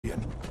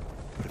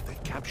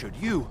captured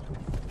you.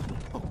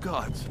 Oh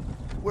gods,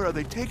 where are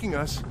they taking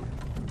us?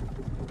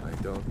 I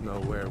don't know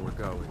where we're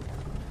going,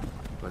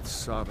 but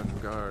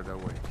Sovngarde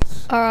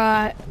awaits.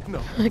 Alright. No.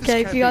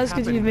 Okay, if you guys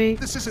could hear me.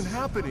 This isn't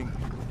happening.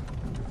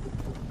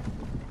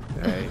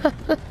 Hey,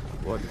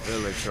 what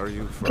village are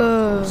you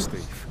from,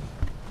 Steve?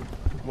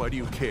 Why do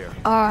you care?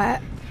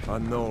 Alright. A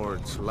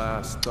Nord's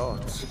last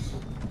thoughts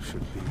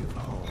should be of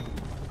home.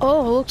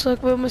 Oh, looks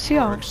like we're almost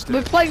here.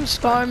 We're playing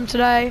Skyrim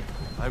today.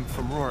 I'm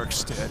from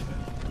Rorikstead.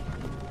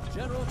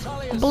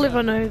 I believe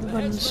I know the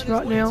ones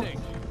right now.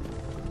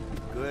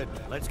 Good.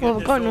 Let's get Well,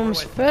 we're going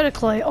almost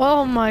vertically.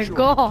 Oh my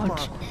god.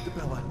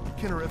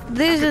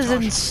 This is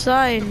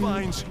insane.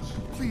 Divines,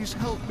 please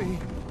help me.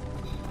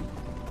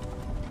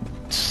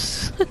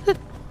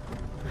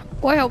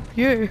 Why help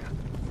you?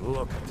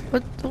 Look at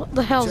it. What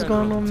the hell's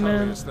going on,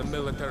 man? Is the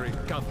military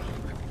governor,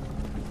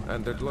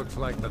 and it looks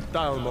like the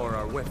Dalmor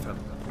are with him.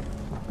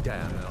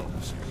 Damn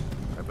elves.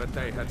 I bet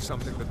they had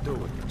something to do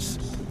with this.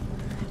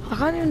 I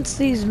can't even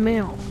see his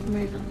mouth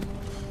moving.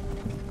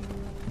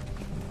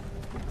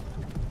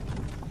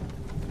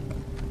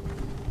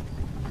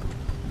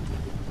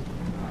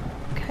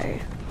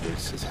 Okay.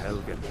 This is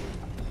Helgen.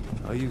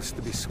 I used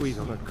to be sweet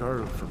on a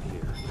girl from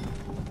here.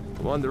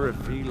 I wonder if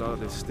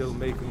Elod is still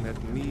making that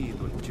mead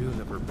with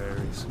juniper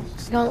berries.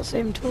 I can't see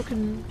him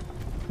talking.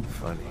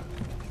 Funny.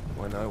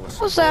 When I was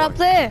What's that up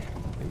there?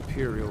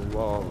 Imperial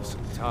walls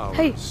and towers.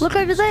 Hey, look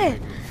over there.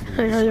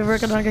 I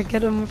reckon I could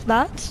get him with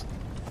that.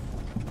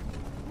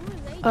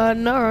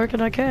 No, I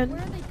reckon I can.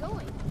 Where are they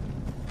going?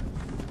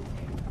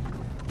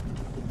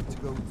 To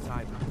go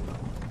inside.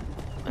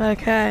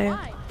 Okay.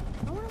 Why?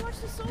 I want to watch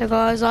the soul. Hey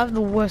guys, I have the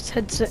worst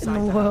headset in the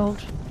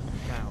world.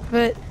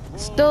 But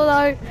still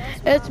though,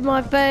 it's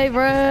my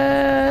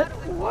favorite.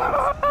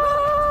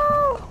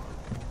 Whoa!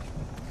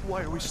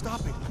 Why are we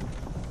stopping?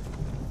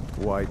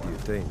 Why do you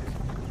think?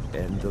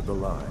 End of the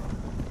line.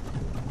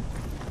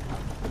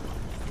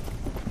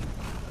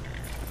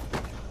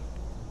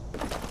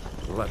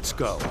 Let's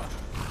go.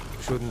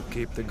 Shouldn't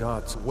keep the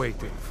gods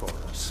waiting for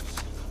us.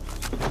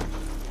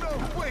 No,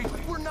 wait,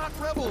 we're not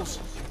rebels.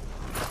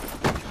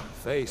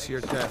 Face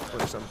your death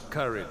with some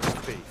courage,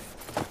 thief.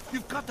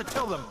 You've got to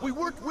tell them we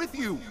weren't with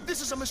you.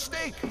 This is a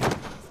mistake.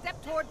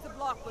 Step towards the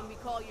block when we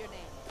call your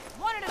name.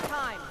 One at a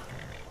time.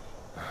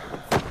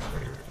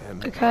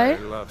 Okay.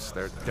 Empire loves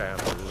their damn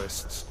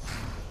lists.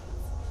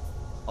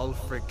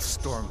 Ulfric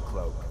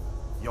Stormcloak,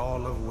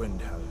 Jarl of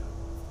Windhelm.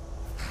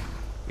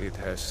 It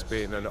has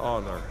been an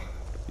honor,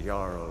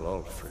 Jarl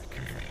Ulfric.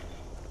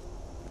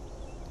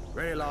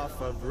 Ralof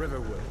of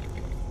Riverwood.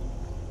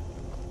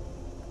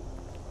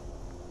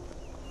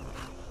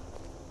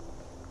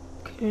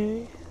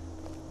 Okay.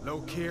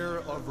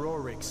 Lokir of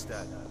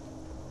Rorikstead.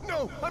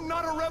 No, I'm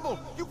not a rebel.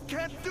 You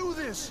can't do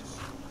this.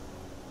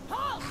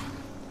 Halt!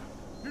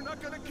 You're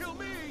not gonna kill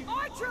me.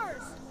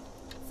 Archers!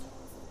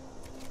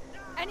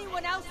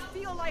 Anyone else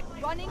feel like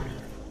running?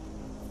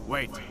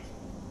 Wait.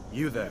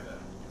 You there.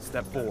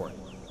 Step forward.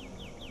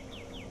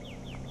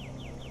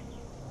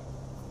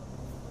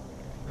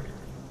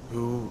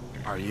 Who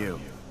are you?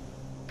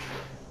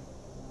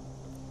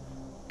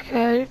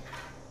 Okay.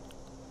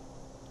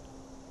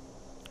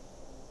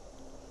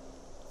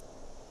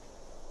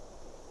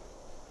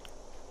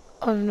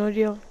 I have no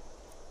idea.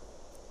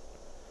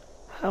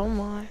 How am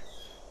I?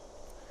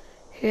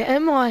 Here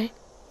am I?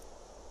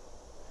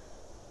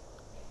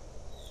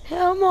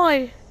 How am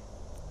I?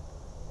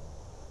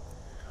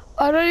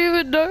 I don't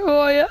even know who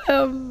I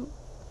am.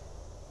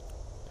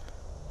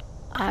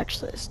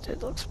 Actually, this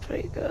dude looks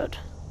pretty good.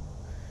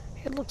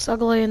 He looks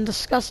ugly and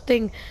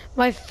disgusting.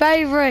 My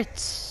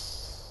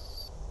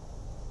favorites.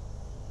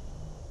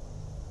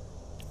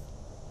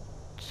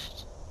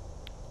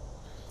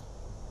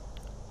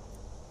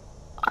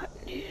 I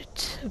need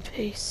to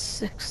be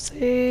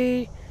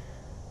sexy.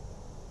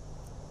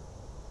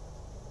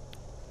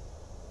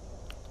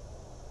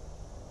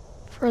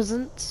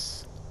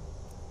 Presents.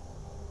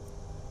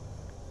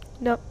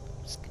 Nope.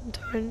 Skin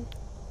tone.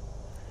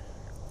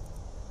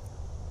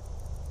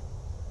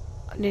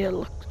 I need to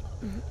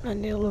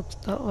look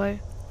that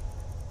way.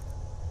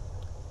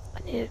 I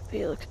need to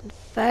be looking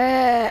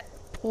fat,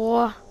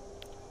 boy.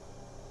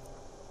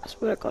 I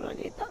swear to God, I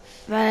need that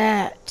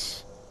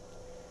fat.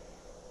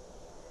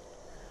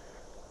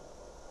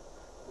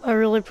 Am I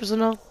really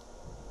prisoner?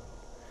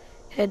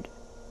 Head.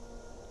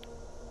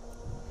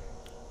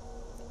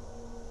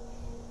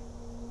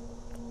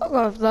 I'll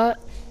go with that.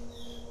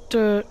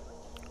 Dirt.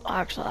 Oh,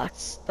 actually,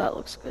 that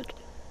looks good.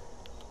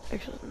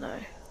 Actually, no.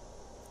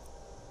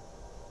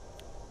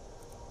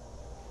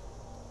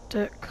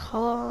 Dirt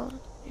color.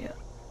 Yeah.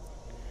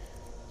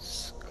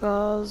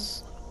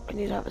 Scars. I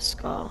need to have a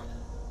scar.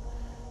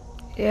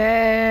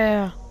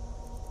 Yeah.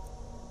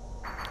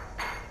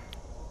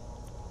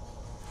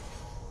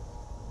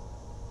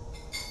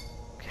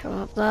 Okay, I'll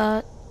have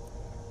that.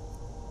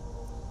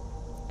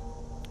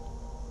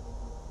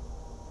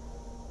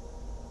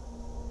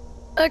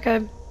 Okay.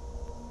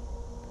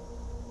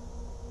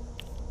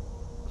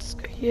 Let's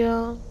go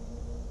here.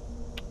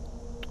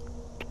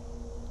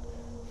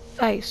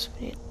 Face,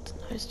 we need the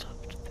nose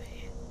top to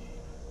be.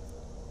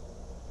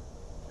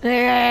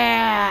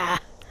 Yeah.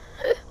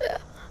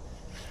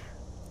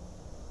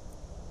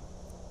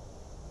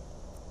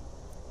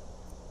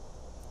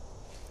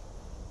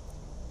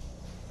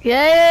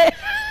 Yeah.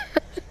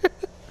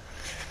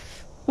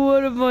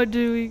 What am I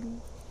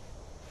doing?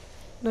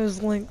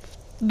 There's length.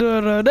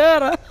 Da da da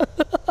da.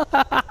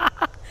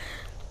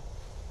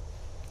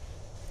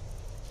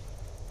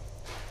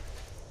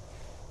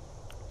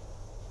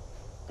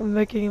 I'm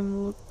making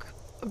him look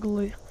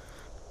ugly.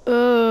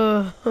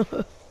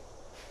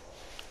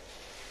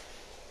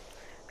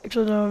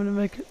 Actually, no, I'm gonna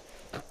make it.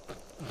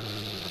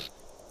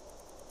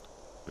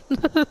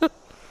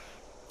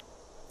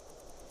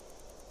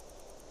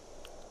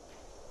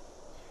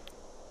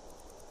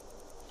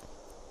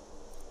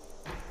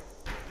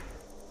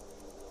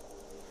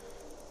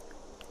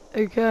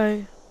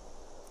 Okay.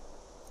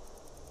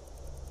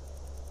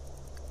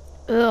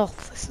 Ugh,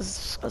 this is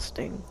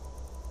disgusting.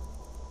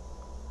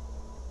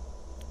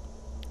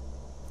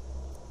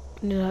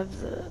 I need to have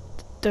the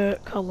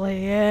dirt color,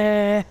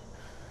 yeah.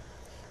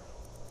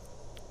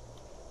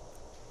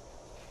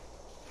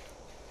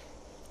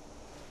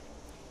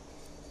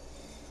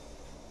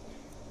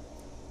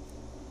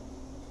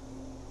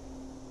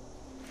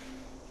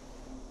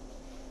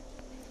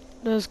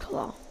 Nose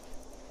color.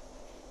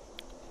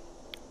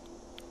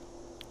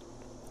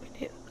 We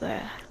need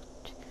that.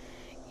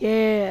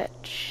 Yeah,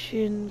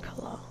 chin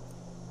color.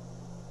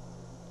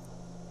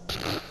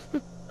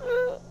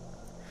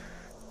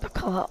 The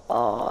color.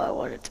 Oh, I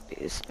want it to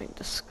be something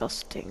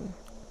disgusting.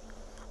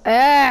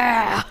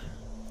 Ah!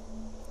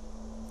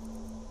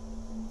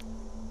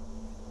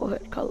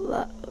 What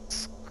color? That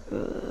looks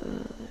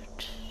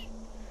good.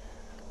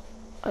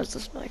 How does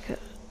this make it?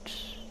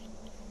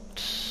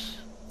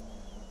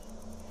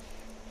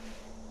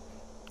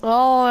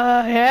 Oh,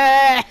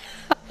 yeah!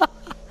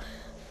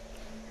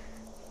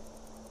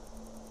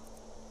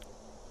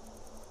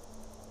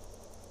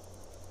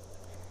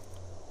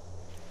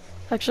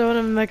 Actually, I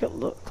want to make it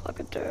look like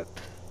a derp.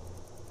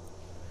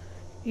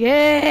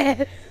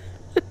 Yeah!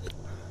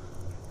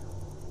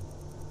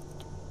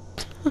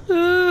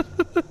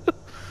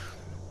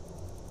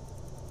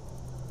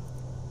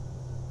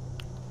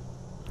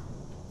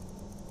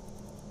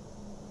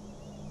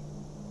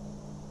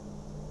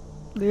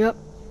 Yep.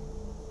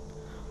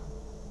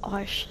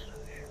 Eyeshadow.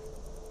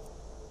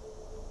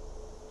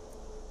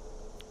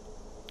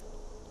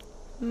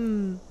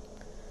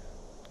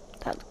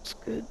 That looks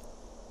good.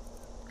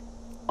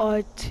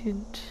 Eye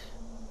tint.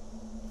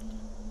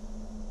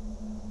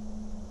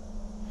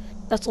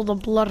 That's all the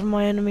blood of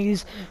my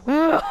enemies.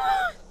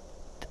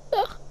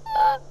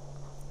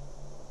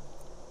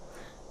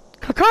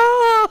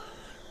 Caca!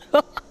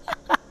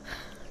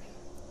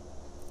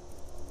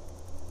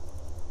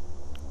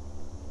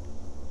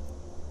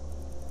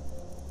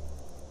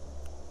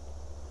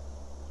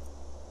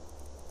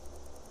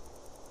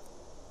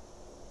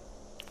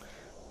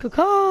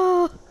 Caca!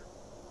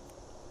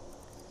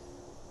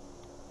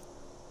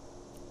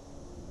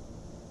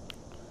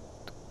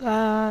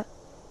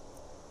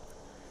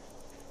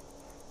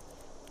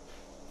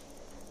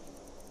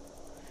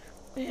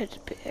 We had to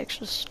be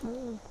extra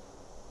small.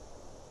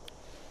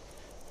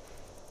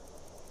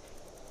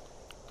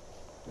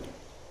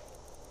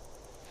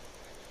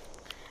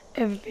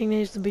 Everything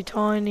needs to be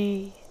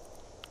tiny.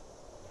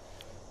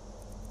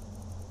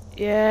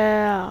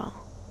 Yeah.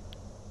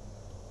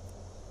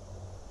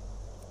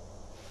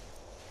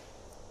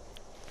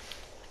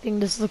 I think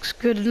this looks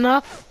good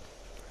enough.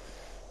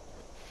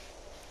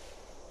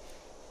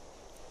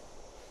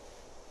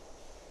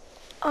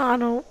 I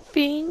don't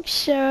think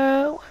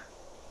so.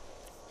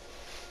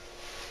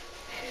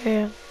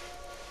 Hair.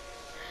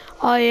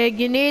 Oh yeah,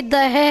 you need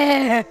the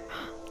hair.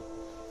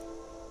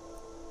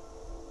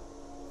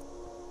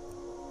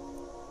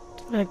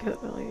 To make it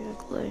really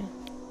ugly.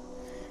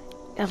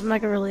 You have to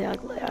make it really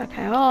ugly.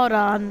 Okay, hold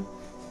on.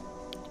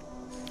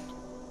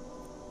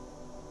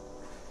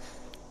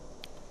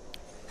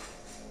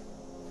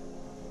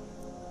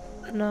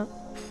 No.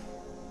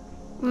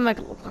 Make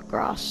it look like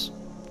grass.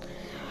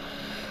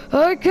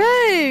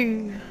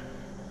 Okay.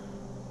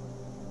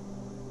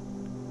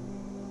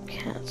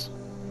 Cancel.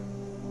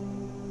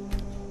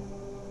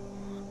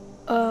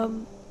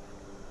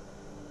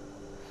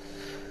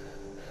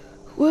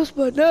 What's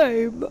my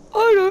name?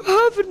 I don't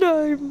have a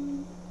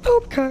name.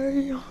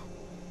 Okay.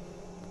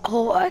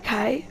 Oh,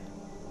 okay.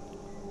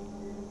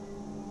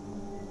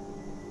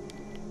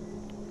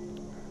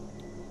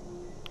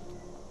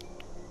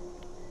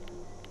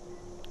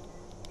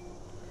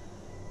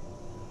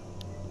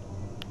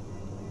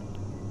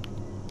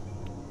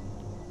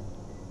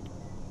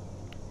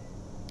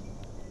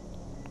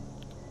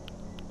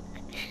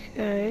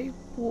 Okay,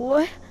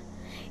 boy.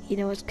 You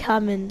know what's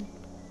coming.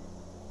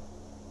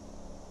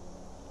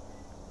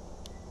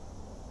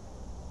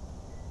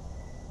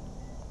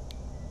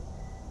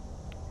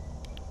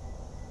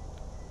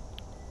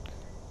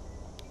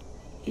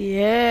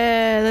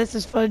 Yeah, this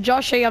is for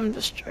Joshy. I'm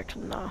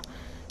distracted now.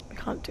 We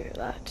can't do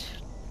that.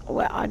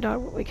 Well, I know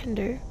what we can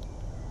do.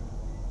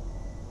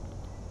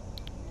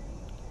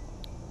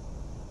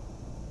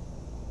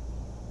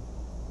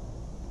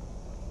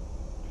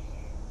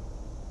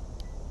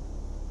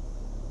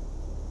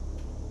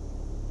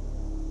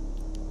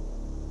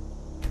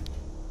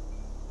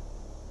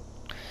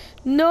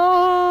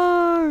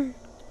 No!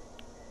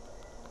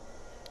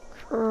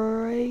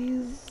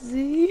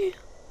 Crazy.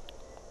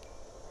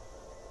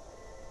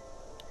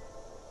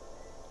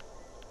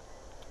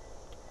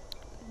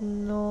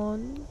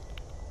 Non.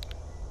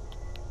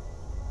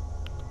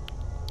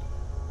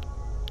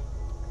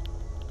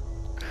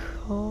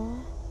 Car.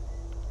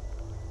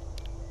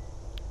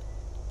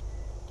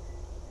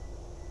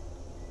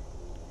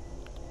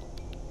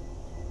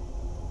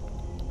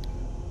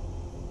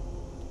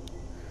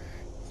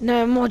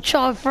 No more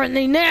child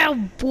friendly now,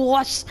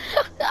 boss.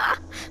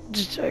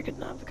 Just joking.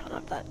 No, we can't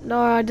have that. No,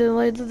 I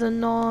deleted the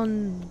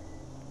non.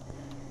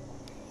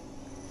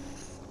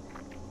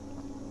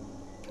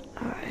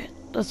 Alright,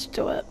 let's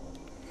do it.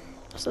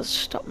 Let's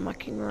stop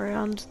mucking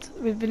around.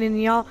 We've been in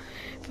here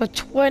for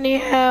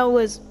 20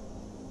 hours.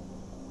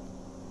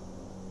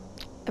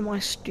 Am I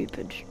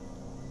stupid?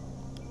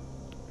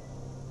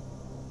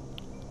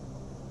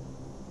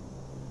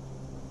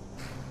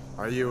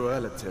 Are you a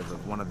relative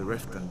of one of the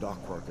Riften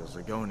dock workers,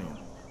 Agonian?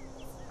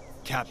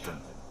 Captain,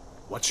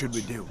 what should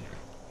we do?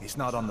 He's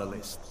not on the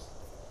list.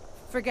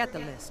 Forget the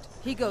list.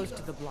 He goes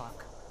to the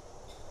block.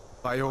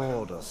 By your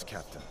orders,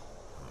 Captain.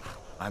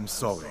 I'm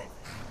sorry.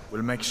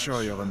 We'll make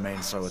sure your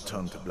remains are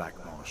returned to Black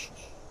Marsh.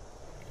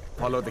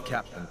 Follow the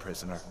captain,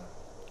 prisoner.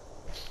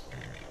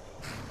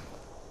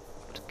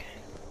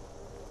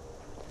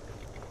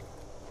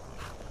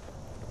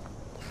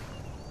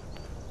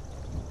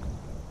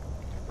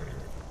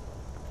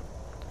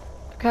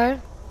 Okay.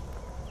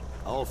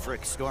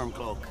 Ulfric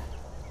Stormcloak.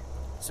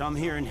 Some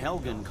here in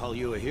Helgen call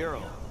you a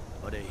hero,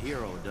 but a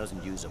hero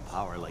doesn't use a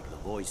power like the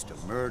voice to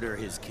murder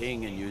his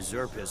king and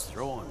usurp his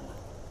throne.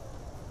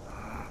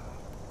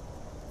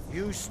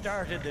 You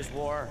started this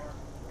war,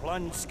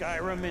 plunged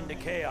Skyrim into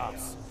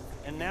chaos,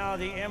 and now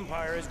the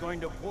Empire is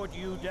going to put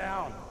you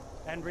down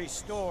and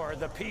restore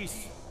the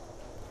peace.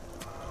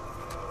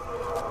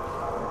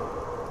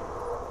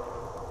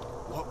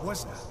 What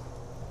was that?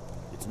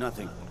 It's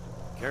nothing.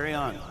 Carry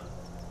on.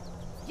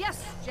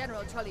 Yes,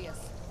 General Tullius.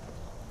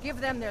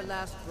 Give them their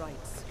last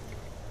rites.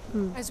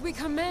 As we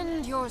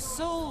commend your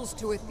souls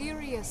to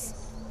Aetherius,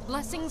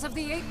 blessings of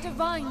the 8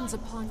 divines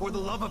upon For the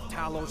love of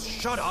Talos,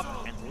 shut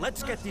up and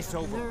let's get this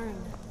over. learn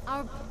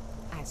our...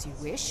 as you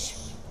wish.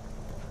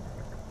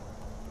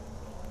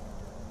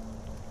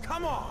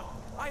 Come on!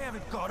 I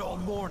haven't got all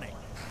morning.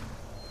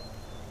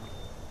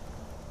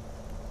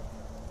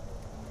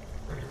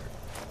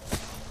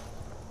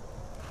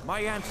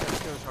 My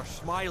ancestors are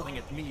smiling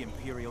at me,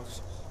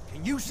 Imperials.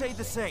 Can you say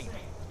the same?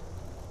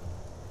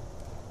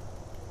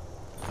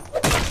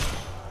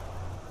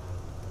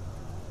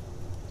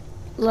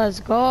 Let's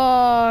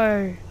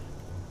go.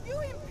 You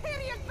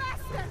Imperial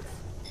bastards!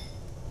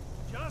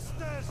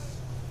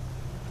 Justice!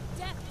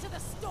 Death to the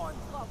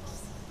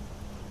Stormcloaks!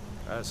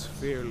 As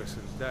fearless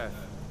in death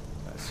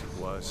as he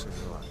was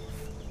in life.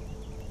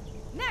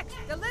 Next,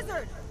 the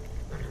lizard!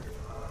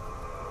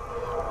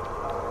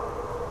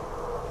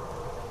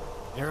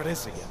 Here it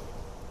is again.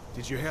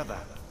 Did you hear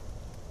that?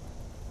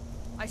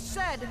 I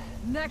said,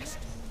 next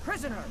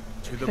prisoner!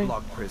 To the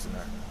block,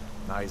 prisoner.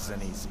 Nice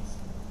and easy.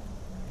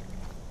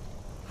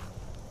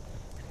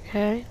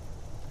 Okay.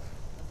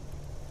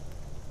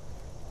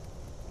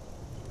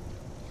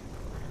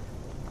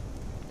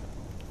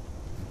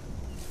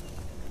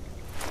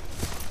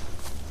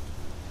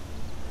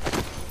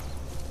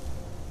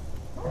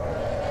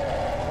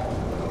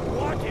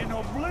 What in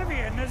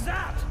oblivion is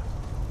that?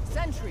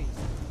 Sentries,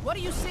 what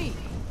do you see?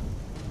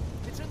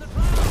 It's in the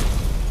clouds!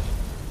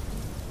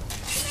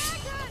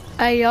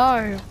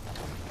 Ayo.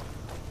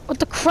 What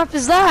the crap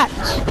is that?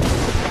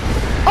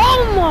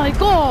 Oh my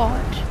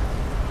god!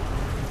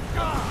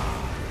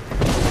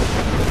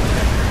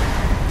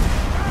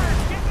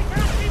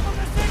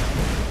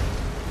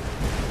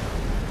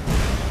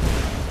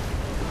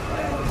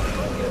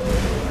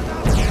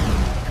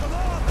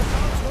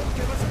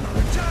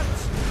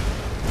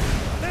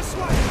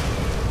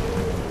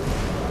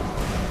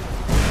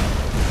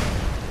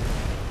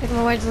 Making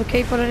my way to the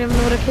keep. I don't even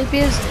know what a keep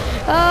is.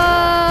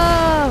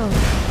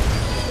 Oh!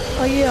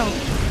 Oh yeah.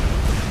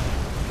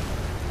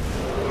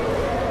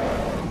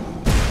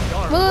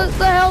 What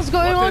the hell's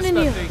going on in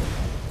here?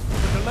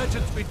 Could the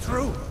legends be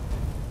true?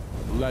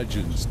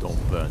 Legends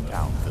don't burn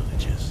down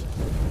villages.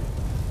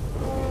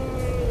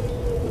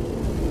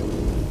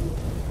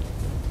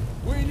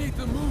 We need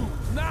to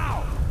move,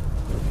 now!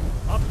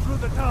 Up through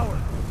the tower.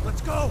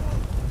 Let's go!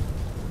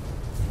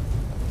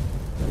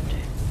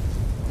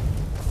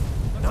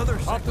 Another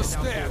Up the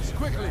stairs,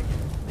 quickly!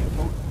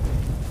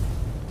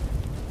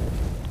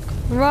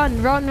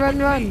 Run, run, run,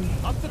 run.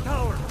 Up the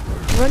tower!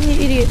 Run, you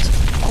idiots.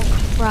 Oh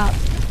crap.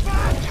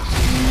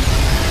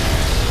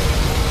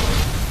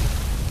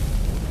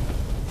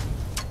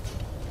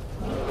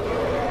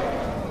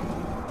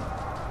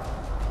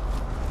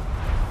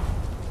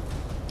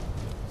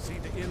 See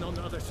the inn on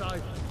the other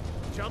side?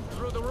 Jump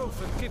through the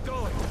roof and keep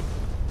going.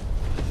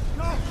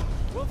 Go!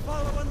 We'll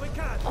follow when we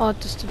can! Oh,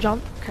 just to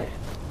jump? Okay.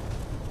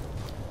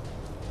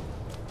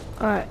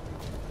 Alright.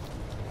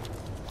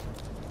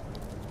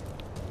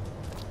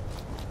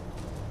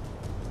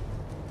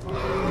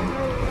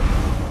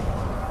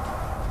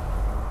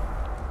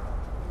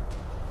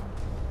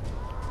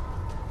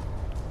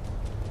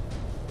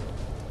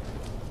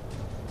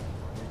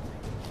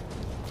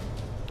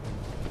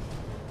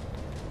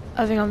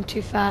 I think I'm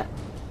too fat.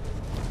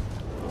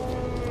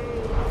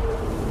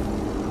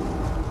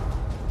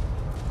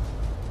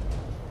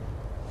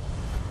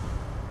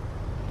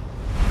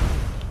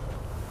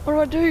 What do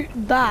I do?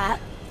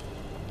 That.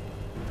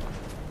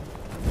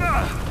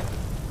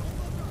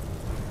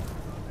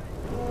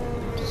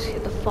 Just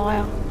hit the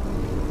fire.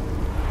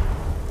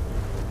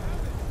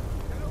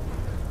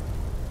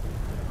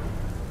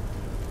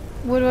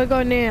 Where do I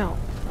go now?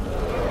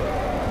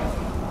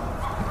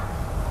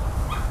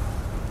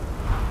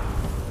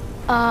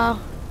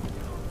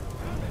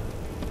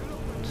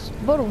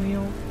 Just bottle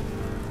heal.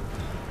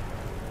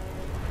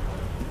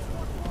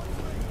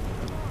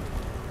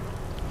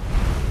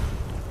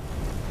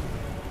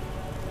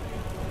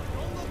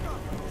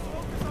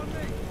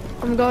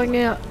 I'm going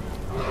out.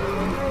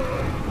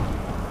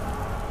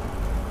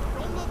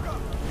 Don't look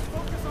up.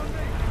 Focus on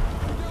me.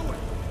 Do it.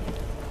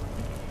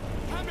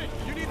 Hammy,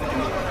 you need to get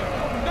up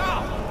there. Now!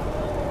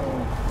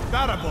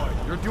 That boy,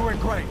 you're doing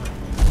great.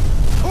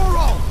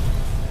 Kuro!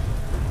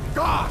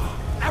 God!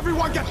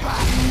 Everyone get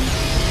back!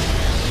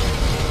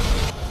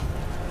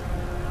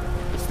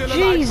 Still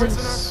alive,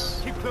 Jesus.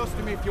 prisoner? Keep close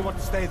to me if you want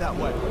to stay that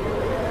way.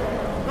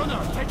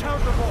 Gunnar, take care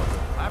of the boy.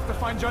 I have to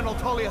find General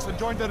Tullius and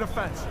join the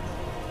defense.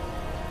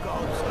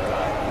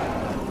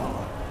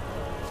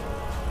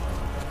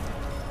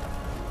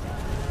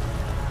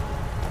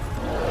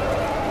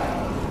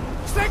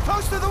 Stay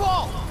close to the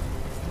wall!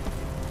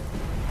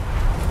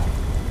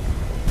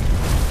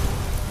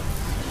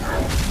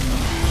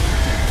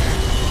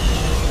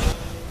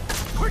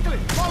 Quickly,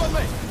 follow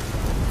me!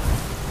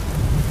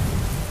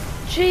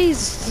 Jeez,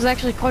 this is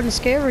actually kind of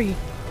scary.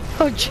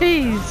 Oh,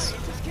 jeez.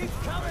 Just keep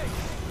coming!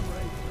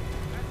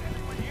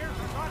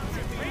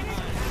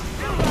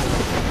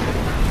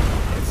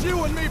 It's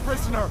you and me,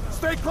 prisoner!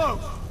 Stay close!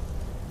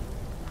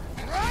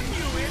 Run,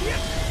 you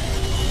idiot!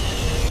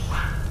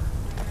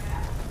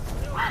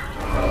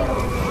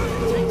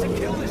 To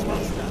kill this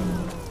monster!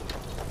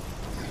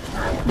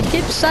 You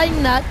keep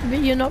saying that, but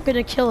you're not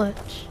gonna kill it.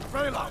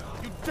 Raylo,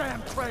 you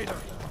damn traitor!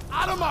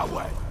 Out of my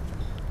way!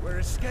 We're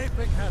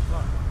escaping,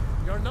 Headlock.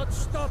 You're not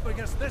stopping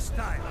us this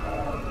time.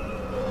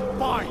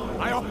 Fine!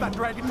 I hope that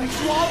dragon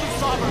takes you all the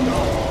sovereign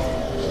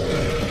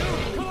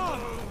gold! Come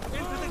on!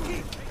 Into the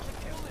keep!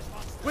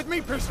 With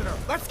me, prisoner!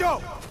 Let's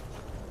go!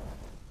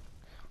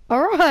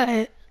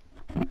 Alright.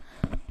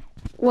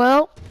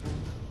 Well,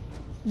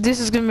 this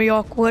is gonna be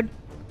awkward.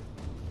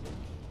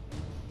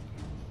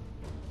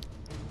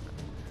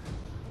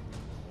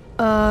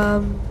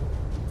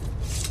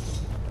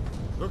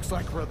 Looks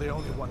like we're the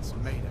only ones who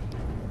made it.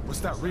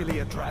 Was that really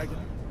a dragon?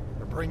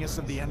 To bring us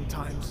in the end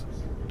times?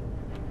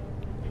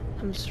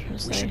 I'm just trying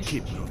to We say. should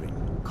keep moving.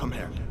 Come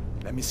here.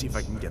 Let me see if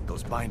I can get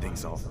those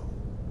bindings off.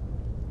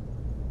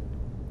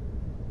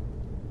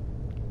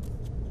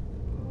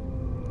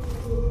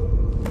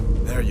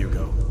 There you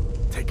go.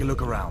 Take a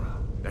look around.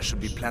 There should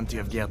be plenty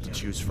of gear to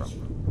choose from.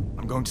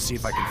 I'm going to see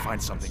if I can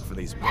find something for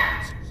these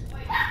birds.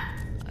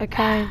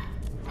 Okay.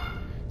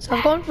 So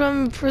I've gone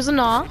from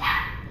prisoner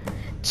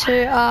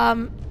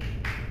to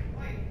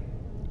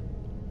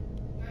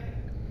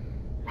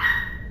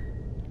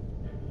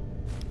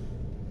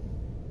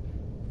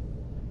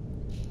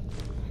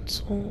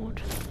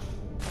sword.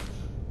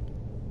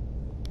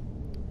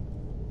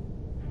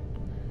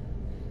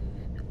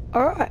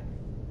 Alright.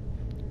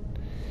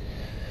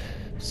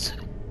 So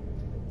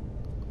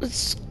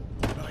let's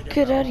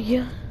get out of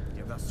here.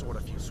 Give that sword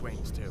a few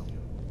swings too.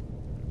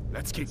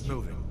 Let's keep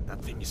moving.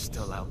 That thing is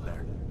still out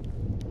there.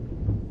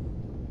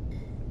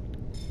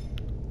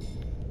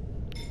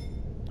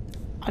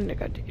 I'm gonna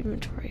go to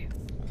inventory.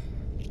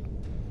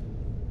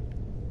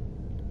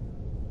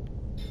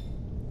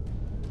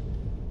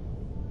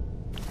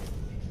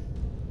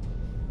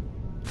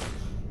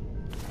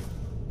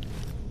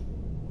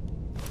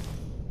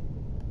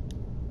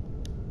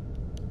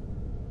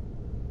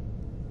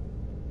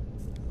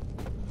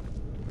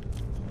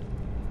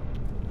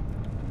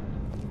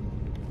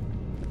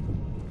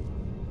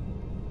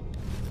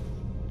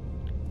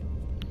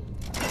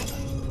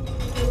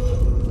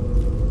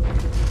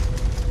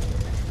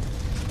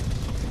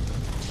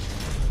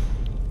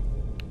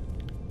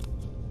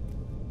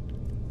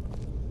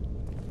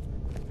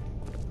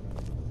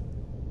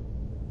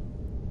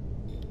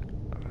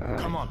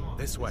 Come on,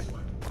 this way.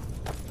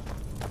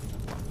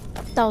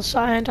 That was so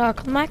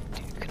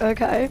anticlimactic.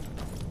 Okay.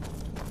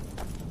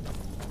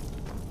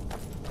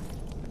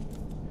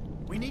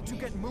 We need to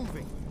get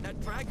moving.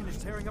 That dragon is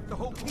tearing up the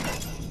whole keep.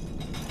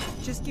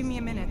 Just give me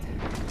a minute.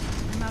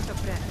 I'm out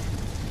of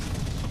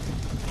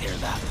breath. Hear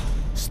that?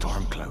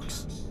 Storm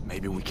cloaks.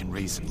 Maybe we can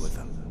reason with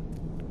them.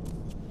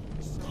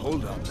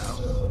 Hold up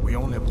now. We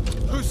only...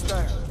 Who's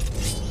there?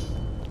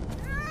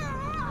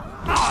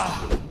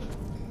 Ah!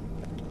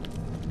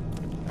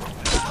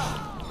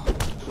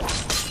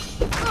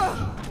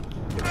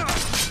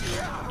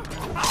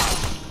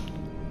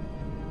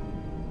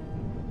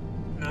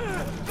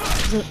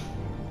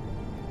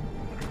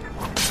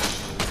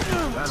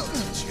 That'll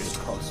teach you to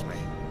cross me.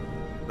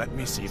 Let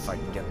me see if I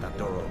can get that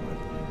door open.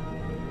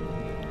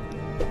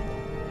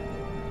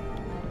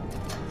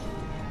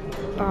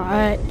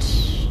 Alright.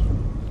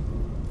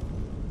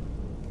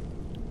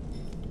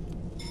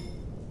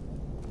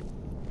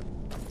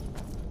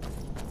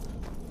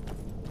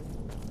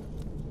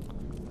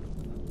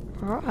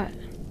 Alright.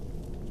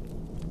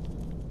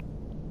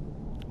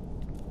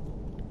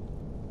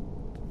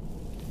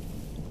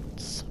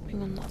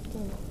 Something on that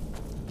wall.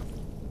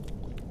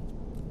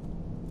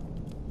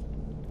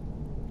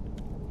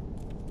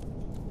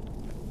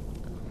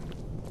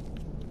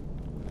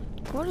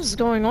 What is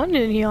going on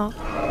in here?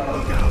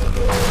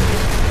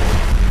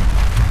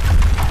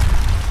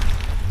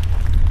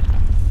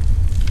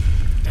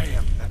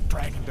 Damn, that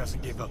dragon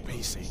doesn't give up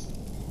easy.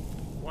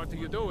 What are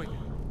you doing?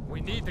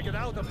 We need to get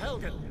out of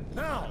Helgen,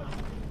 now!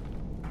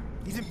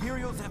 These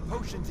Imperials have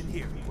potions in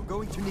here. We're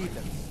going to need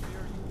them.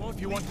 Well,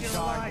 if you want to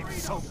die,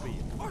 so be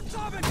it.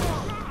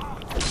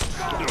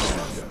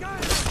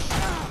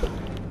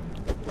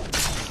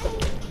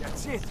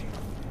 That's it.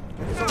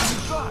 That's all you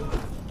got.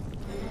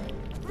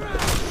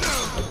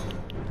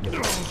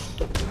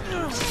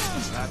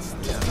 That's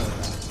the end of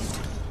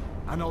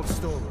that. An old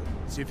storeroom.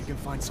 See if you can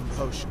find some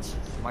potions.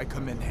 Might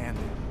come in handy.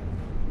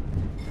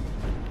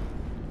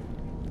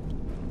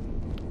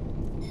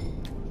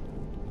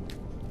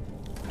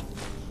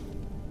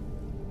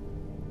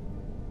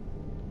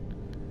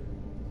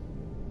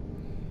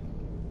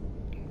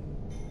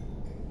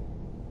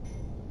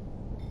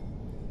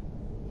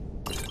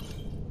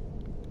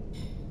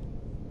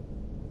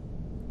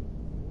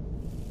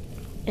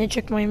 And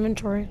check my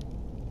inventory.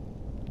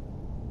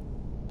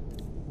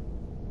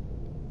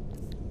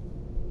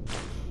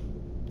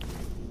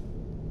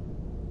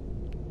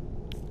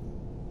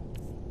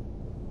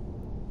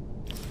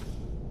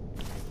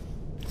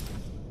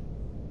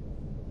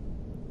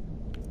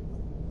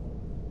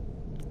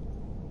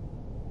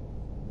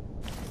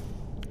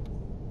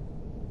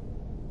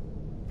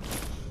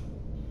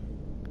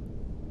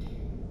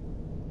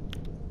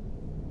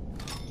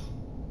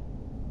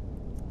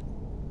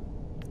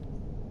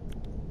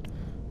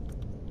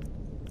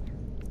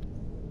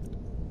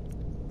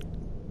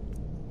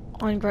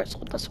 Iron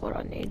Greatsword, that's what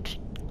I need.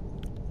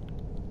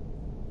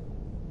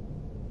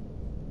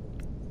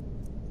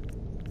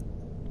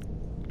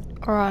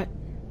 Alright.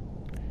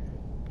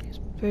 These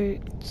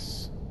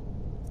boots.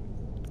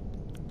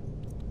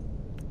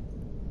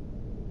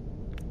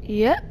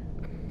 Yep.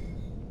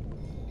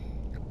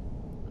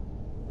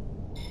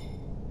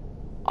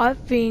 I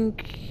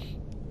think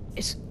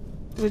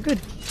we're good.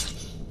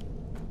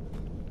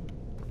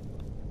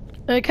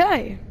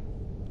 Okay.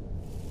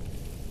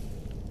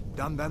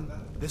 Done then?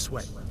 This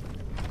way.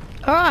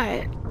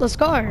 Alright, let's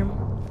go.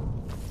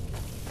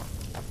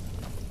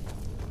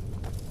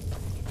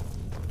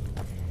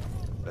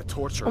 The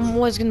torture. I'm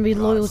always gonna be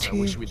loyal to I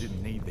wish you. we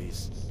didn't need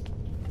these.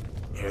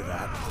 Hear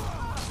that?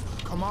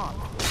 Come on.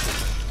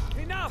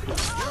 Enough!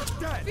 You're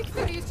dead.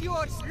 Victory is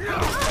yours.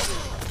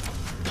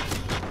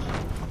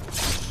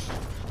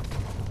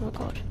 Oh my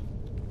god.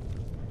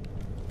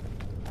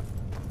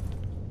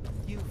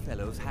 You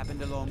fellows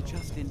happened along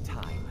just in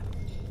time.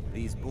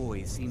 These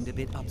boys seemed a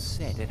bit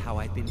upset at how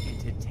I'd been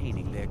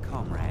entertaining their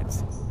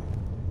comrades.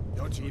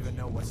 Don't you even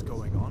know what's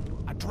going on?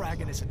 A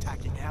dragon is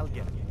attacking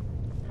Helgen.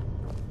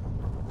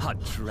 A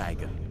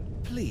dragon?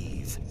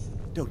 Please,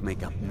 don't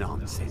make up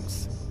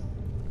nonsense.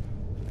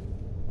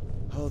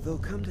 Although,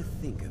 come to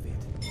think of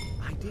it,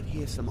 I did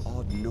hear some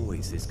odd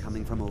noises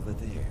coming from over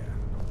there.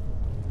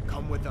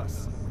 Come with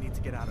us. We need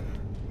to get out of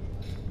here.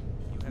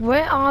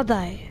 Where are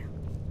they?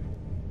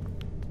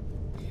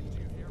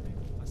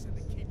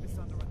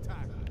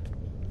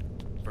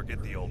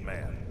 Forget the old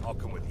man. I'll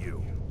come with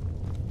you.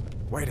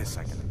 Wait a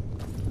second.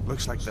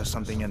 Looks like there's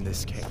something in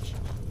this cage.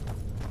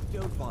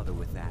 Don't bother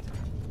with that.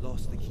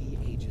 Lost the key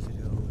ages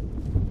ago.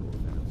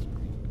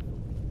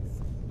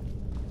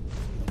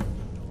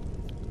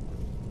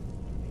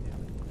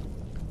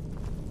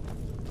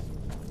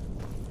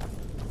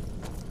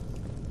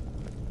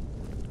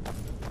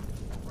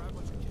 Grab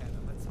what you can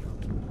and let's go.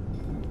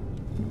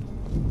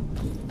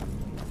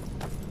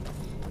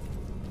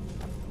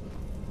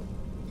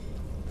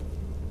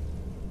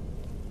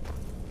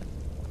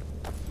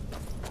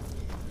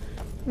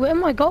 Where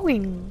am I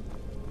going?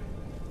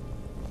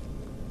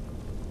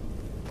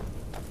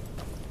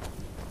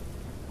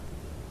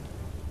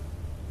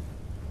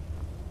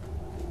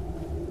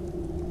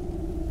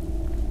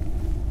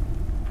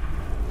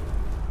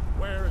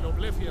 Where in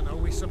Oblivion are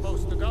we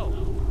supposed to go?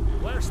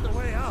 Where's the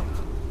way out?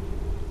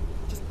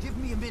 Just give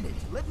me a minute.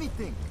 Let me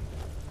think.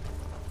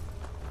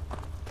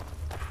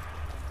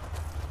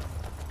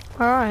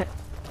 Alright.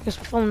 I guess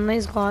we're following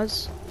these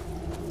guys.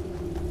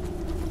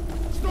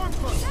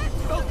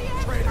 Stormcloak! Go,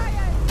 traitor!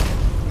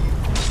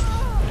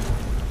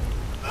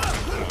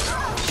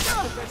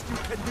 The best you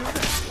can do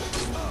this.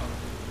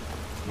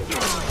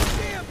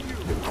 Damn you!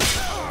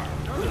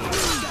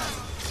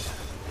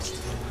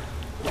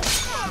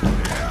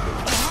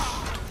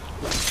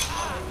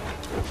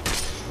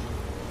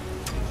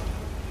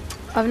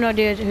 I have no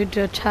idea who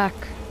to attack.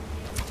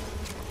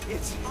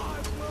 It's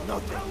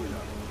nothing.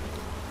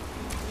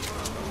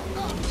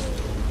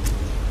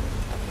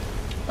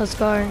 Let's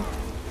go.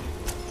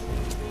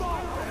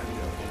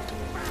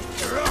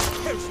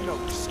 There's no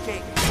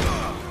escape.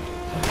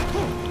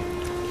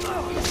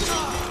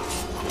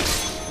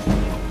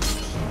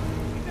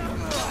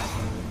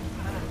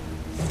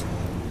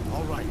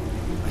 All right,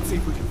 let's see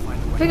if we can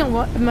find a way. I think I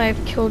may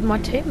have killed my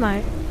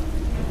teammate.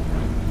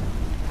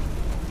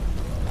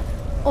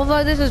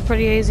 Although this is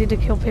pretty easy to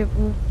kill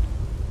people.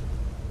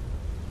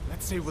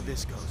 Let's see where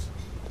this goes.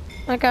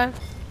 Okay,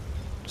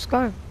 let's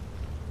go.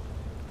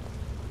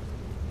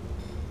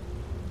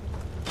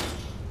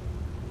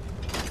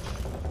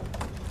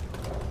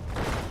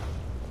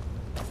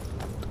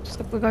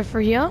 So we go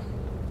through here.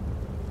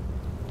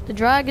 The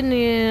dragon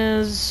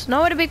is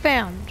nowhere to be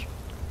found.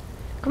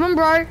 Come on,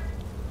 bro.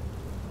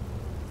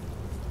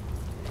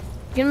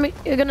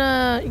 You're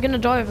gonna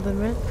die over them,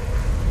 man.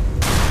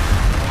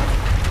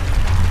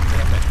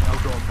 No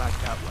going back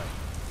that way.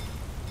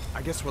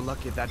 I guess we're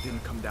lucky that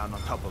didn't come down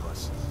on top of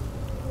us.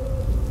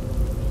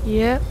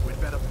 Yeah. We'd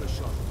better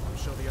push on. I'm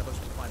sure the others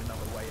will find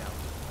another way out.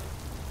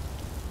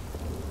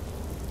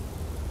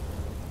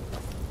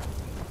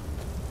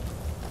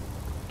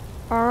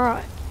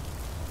 Alright.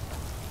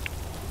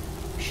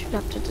 Should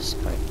have to just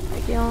go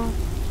right here.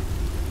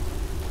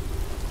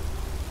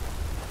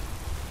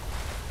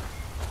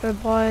 Go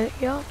by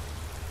here.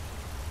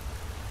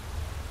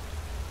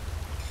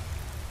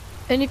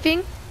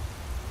 Anything?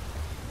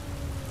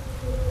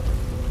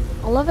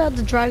 I love how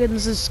the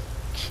dragons is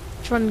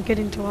trying to get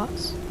into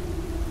us.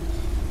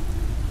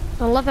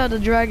 I love how the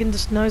dragon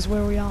just knows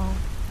where we are.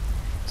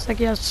 It's like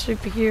he has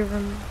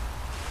superhero.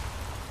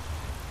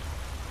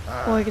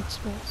 Like it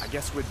smells. I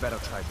guess we'd better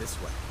try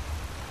this way.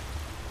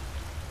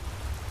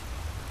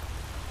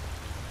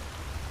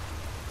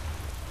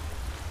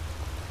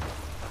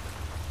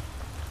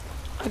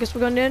 I guess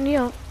we're going down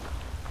here.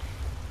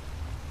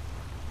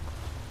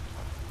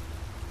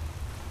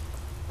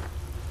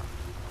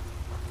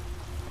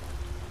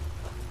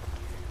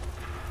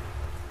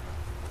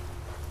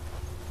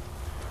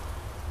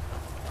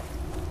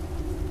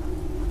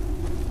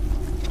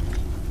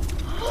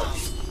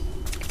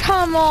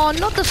 Come on,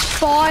 not the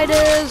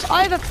spiders.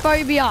 I have a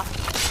phobia.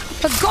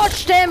 For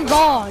goddamn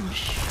God.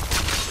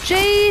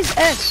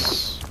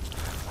 Jesus.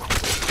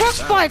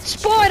 Frostbite,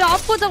 spider. I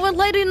thought that were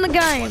later in the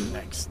game.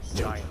 Next,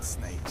 giant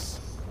snakes.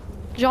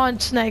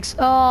 Giant snakes.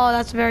 Oh,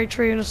 that's very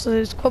true. So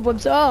there's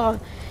cobwebs. Oh,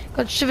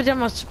 got shivered down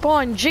my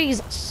spine.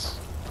 Jesus.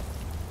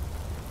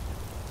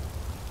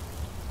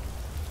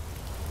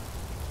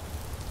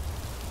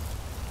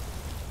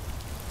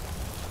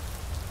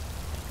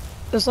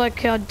 It's like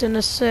how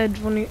Dennis said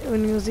when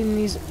he was in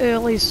these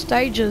early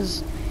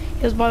stages.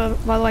 He was, by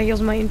the way, he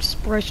was my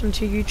inspiration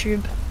to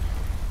YouTube.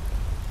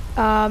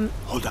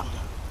 Hold up.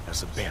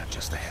 There's a bear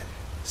just ahead.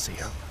 See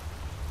her?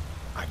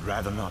 I'd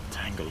rather not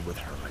tangle with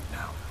her right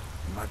now.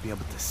 You might be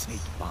able to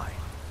sneak by.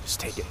 Just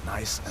take it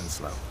nice and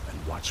slow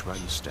and watch where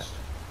you step.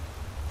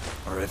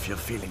 Or if you're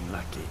feeling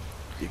lucky,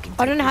 you can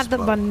take I don't this have the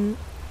bow. button.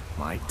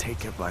 Might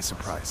take her by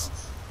surprise.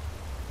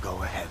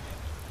 Go ahead.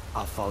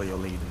 I'll follow your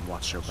lead and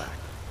watch your back.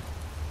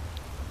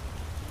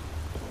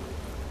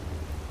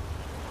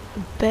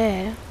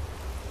 Bear.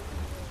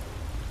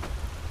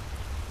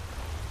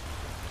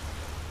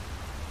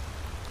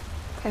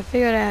 Okay, I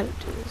figured out how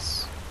to do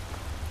this.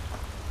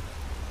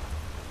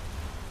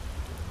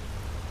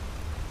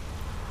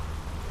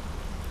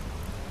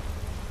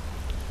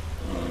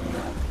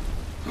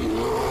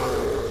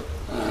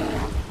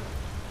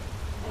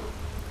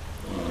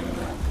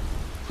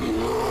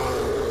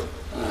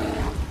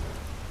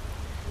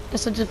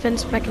 It's a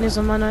defense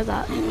mechanism, I know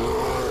that.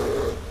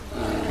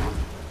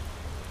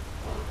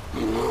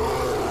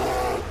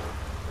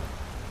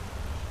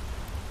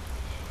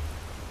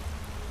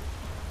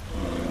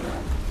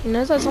 He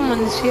knows that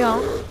someone's here.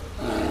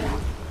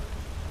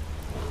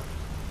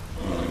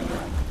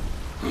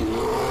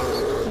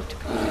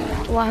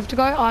 Do I have to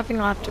go? I think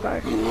I have to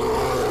go.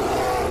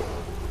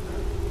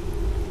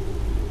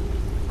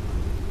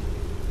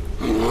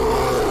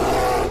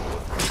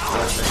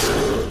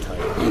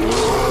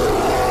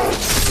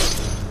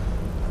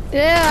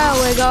 Yeah,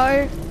 we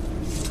go.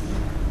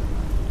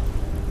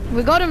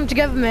 We got him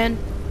together, man.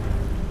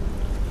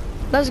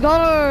 Let's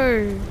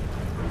go.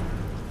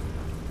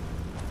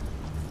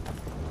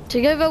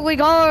 Together we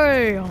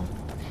go.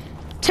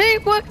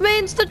 Teamwork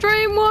means the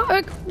dream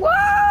work.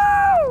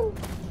 Woo!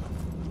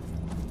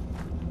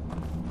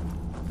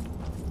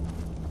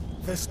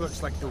 This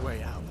looks like the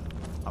way out.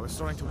 I was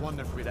starting to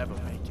wonder if we'd ever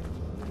make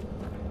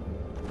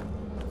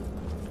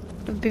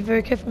it. Be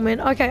very careful,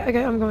 man. Okay,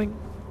 I'm going.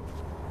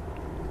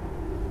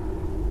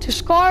 To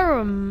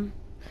Skyrim.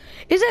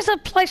 Is there a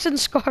place in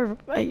Skyrim?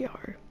 Hey, yo.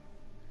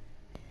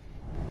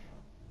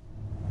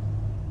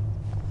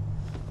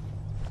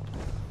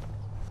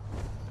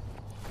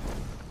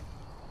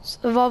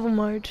 Survival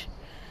mode.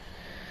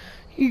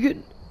 You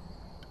can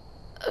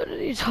at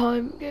any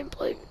time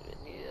gameplay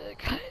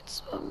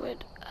indicates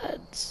unread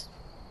ads.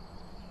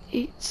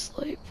 Eat,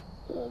 sleep,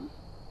 warm.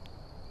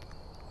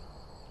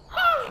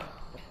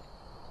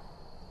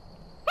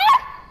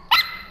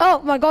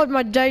 Oh my god,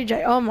 my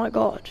JJ. Oh my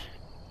god.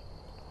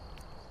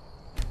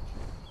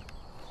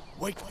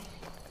 Wait.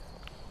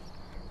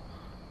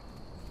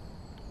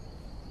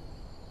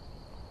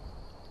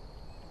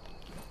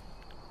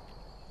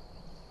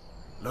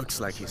 Looks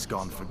like he's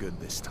gone for good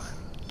this time.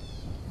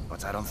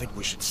 But I don't think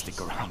we should stick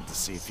around to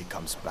see if he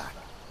comes back.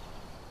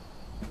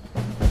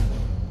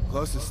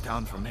 Closest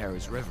town from here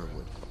is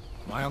Riverwood.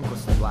 My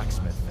uncle's the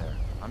blacksmith there.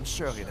 I'm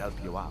sure he'd help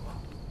you out.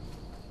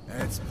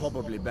 It's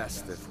probably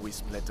best if we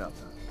split up.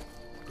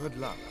 Good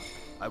luck.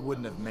 I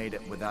wouldn't have made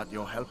it without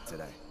your help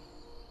today.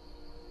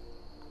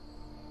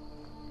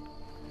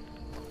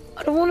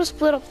 I don't want to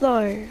split up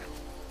though.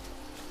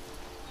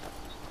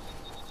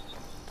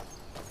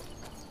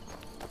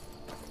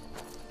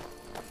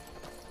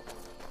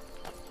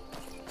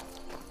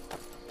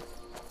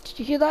 Did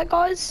you hear that,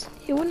 guys?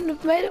 You wouldn't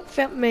have made it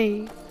without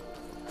me.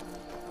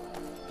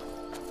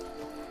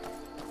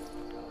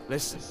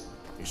 Listen,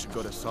 you should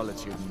go to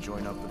Solitude and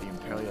join up with the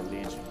Imperial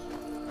Legion.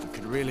 We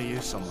could really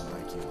use someone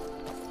like you.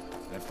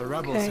 And if the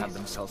rebels have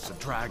themselves a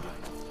dragon,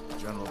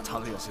 General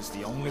Tullius is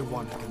the only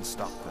one who can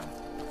stop them.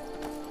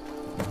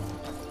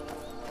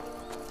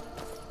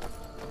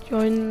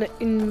 Join the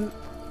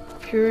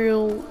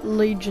Imperial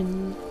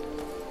Legion.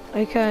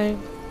 Okay.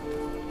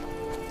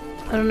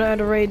 I don't know how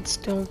to read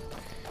still.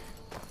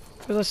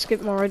 Because I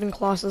skipped my reading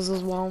classes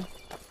as well.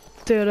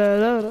 Da da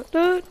da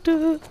da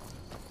da.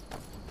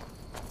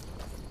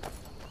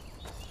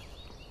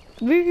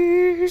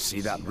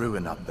 See that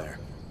ruin up there?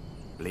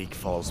 Bleak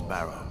Falls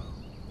Barrow.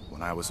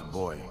 When I was a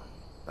boy,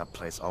 that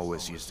place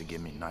always used to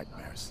give me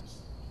nightmares.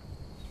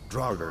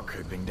 Draugr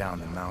creeping down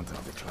the mountain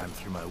to climb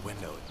through my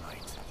window at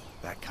night.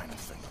 That kind of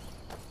thing.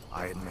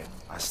 I admit,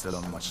 I still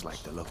don't much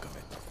like the look of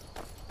it.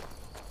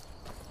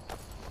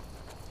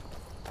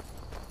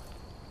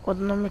 Well,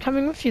 then I'm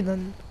coming with you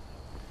then.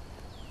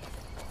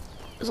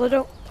 As I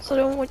don't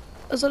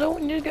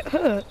want you to get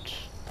hurt.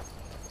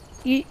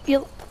 You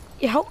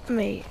helped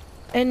me,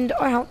 and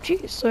I helped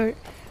you, so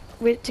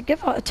we're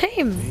together, a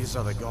team. These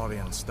are the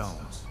Guardian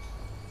Stones.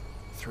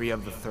 3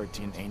 of the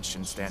 13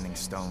 ancient standing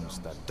stones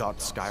that dot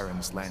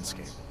Skyrim's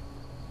landscape.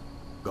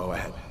 Go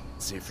ahead,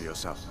 see for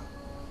yourself.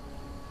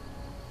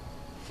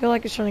 I feel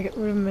like it's trying to get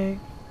rid of me.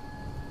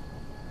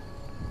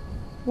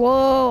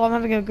 Whoa, I'm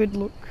having a good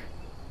look.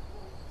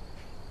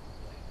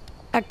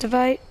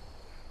 Activate.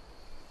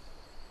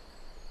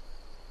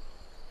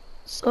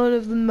 Sword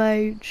of the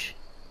Mage.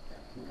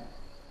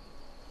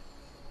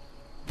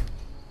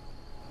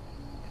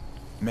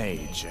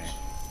 Mage, eh?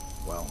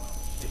 Well,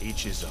 to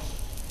each his own.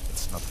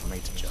 It's not for me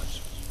to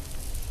judge.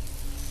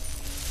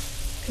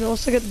 Can I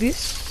also get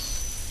this?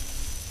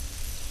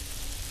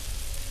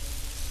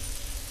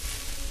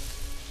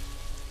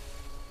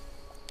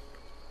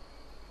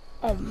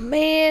 Oh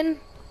man.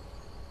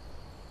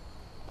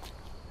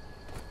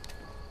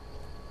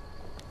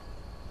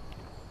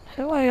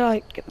 How do I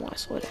like get my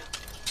sword out?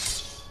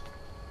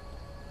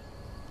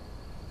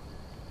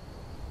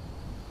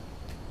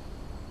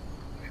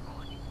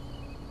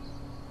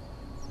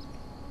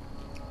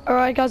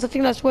 Alright guys, I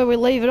think that's where we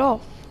leave it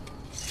off.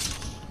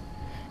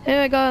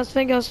 Anyway guys,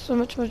 thank you guys so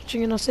much for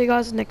watching, and I'll see you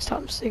guys next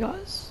time. See you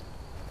guys.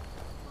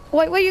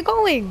 Wait, where are you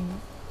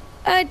going?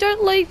 Hey,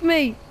 don't leave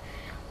me.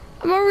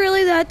 I'm not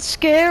really that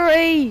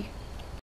scary.